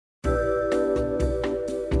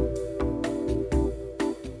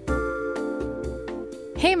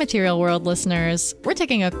Hey, Material World listeners. We're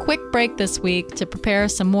taking a quick break this week to prepare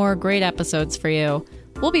some more great episodes for you.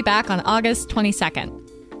 We'll be back on August 22nd.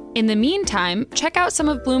 In the meantime, check out some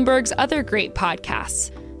of Bloomberg's other great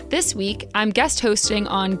podcasts. This week, I'm guest hosting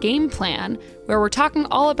on Game Plan, where we're talking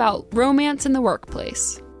all about romance in the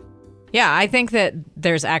workplace. Yeah, I think that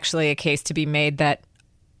there's actually a case to be made that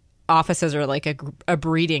offices are like a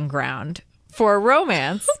breeding ground for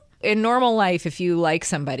romance. In normal life, if you like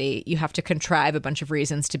somebody, you have to contrive a bunch of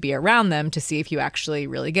reasons to be around them to see if you actually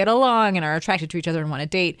really get along and are attracted to each other and want to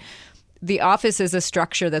date. The office is a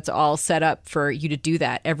structure that's all set up for you to do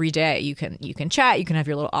that every day. You can chat, you can have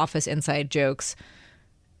your little office inside jokes,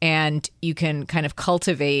 and you can kind of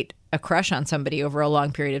cultivate a crush on somebody over a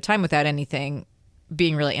long period of time without anything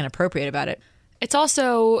being really inappropriate about it. It's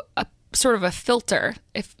also a sort of a filter.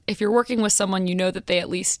 If you're working with someone, you know that they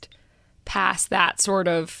at least pass that sort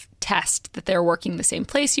of test, that they're working the same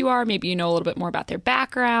place you are. Maybe you know a little bit more about their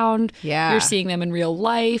background. Yeah. You're seeing them in real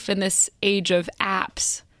life in this age of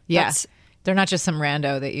apps. Yes. They're not just some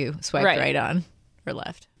rando that you swipe right on or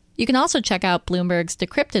left. You can also check out Bloomberg's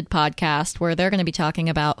Decrypted podcast, where they're going to be talking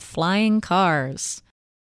about flying cars.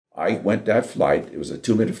 I went that flight. It was a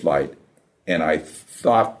 2-minute flight, and I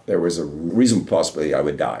thought there was a reasonable possibility I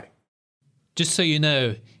would die. Just so you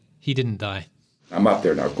know, he didn't die. I'm up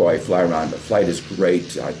there now, I fly around. The flight is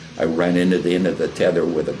great. I ran into the end of the tether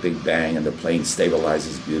with a big bang, and the plane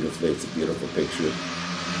stabilizes beautifully. It's a beautiful picture.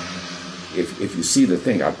 If you see the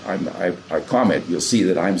thing, I comment, you'll see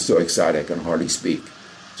that I'm so excited I can hardly speak,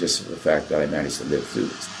 just for the fact that I managed to live through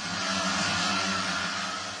this.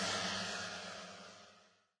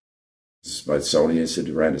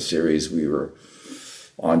 Smithsonian ran a series. We were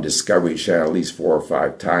on Discovery Channel at least 4 or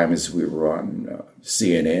 5 times. We were on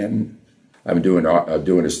CNN. I'm doing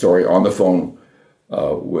a story on the phone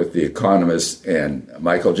with The Economist, and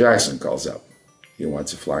Michael Jackson calls up. He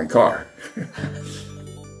wants a flying car.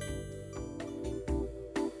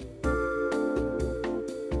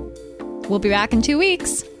 We'll be back in 2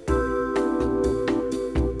 weeks.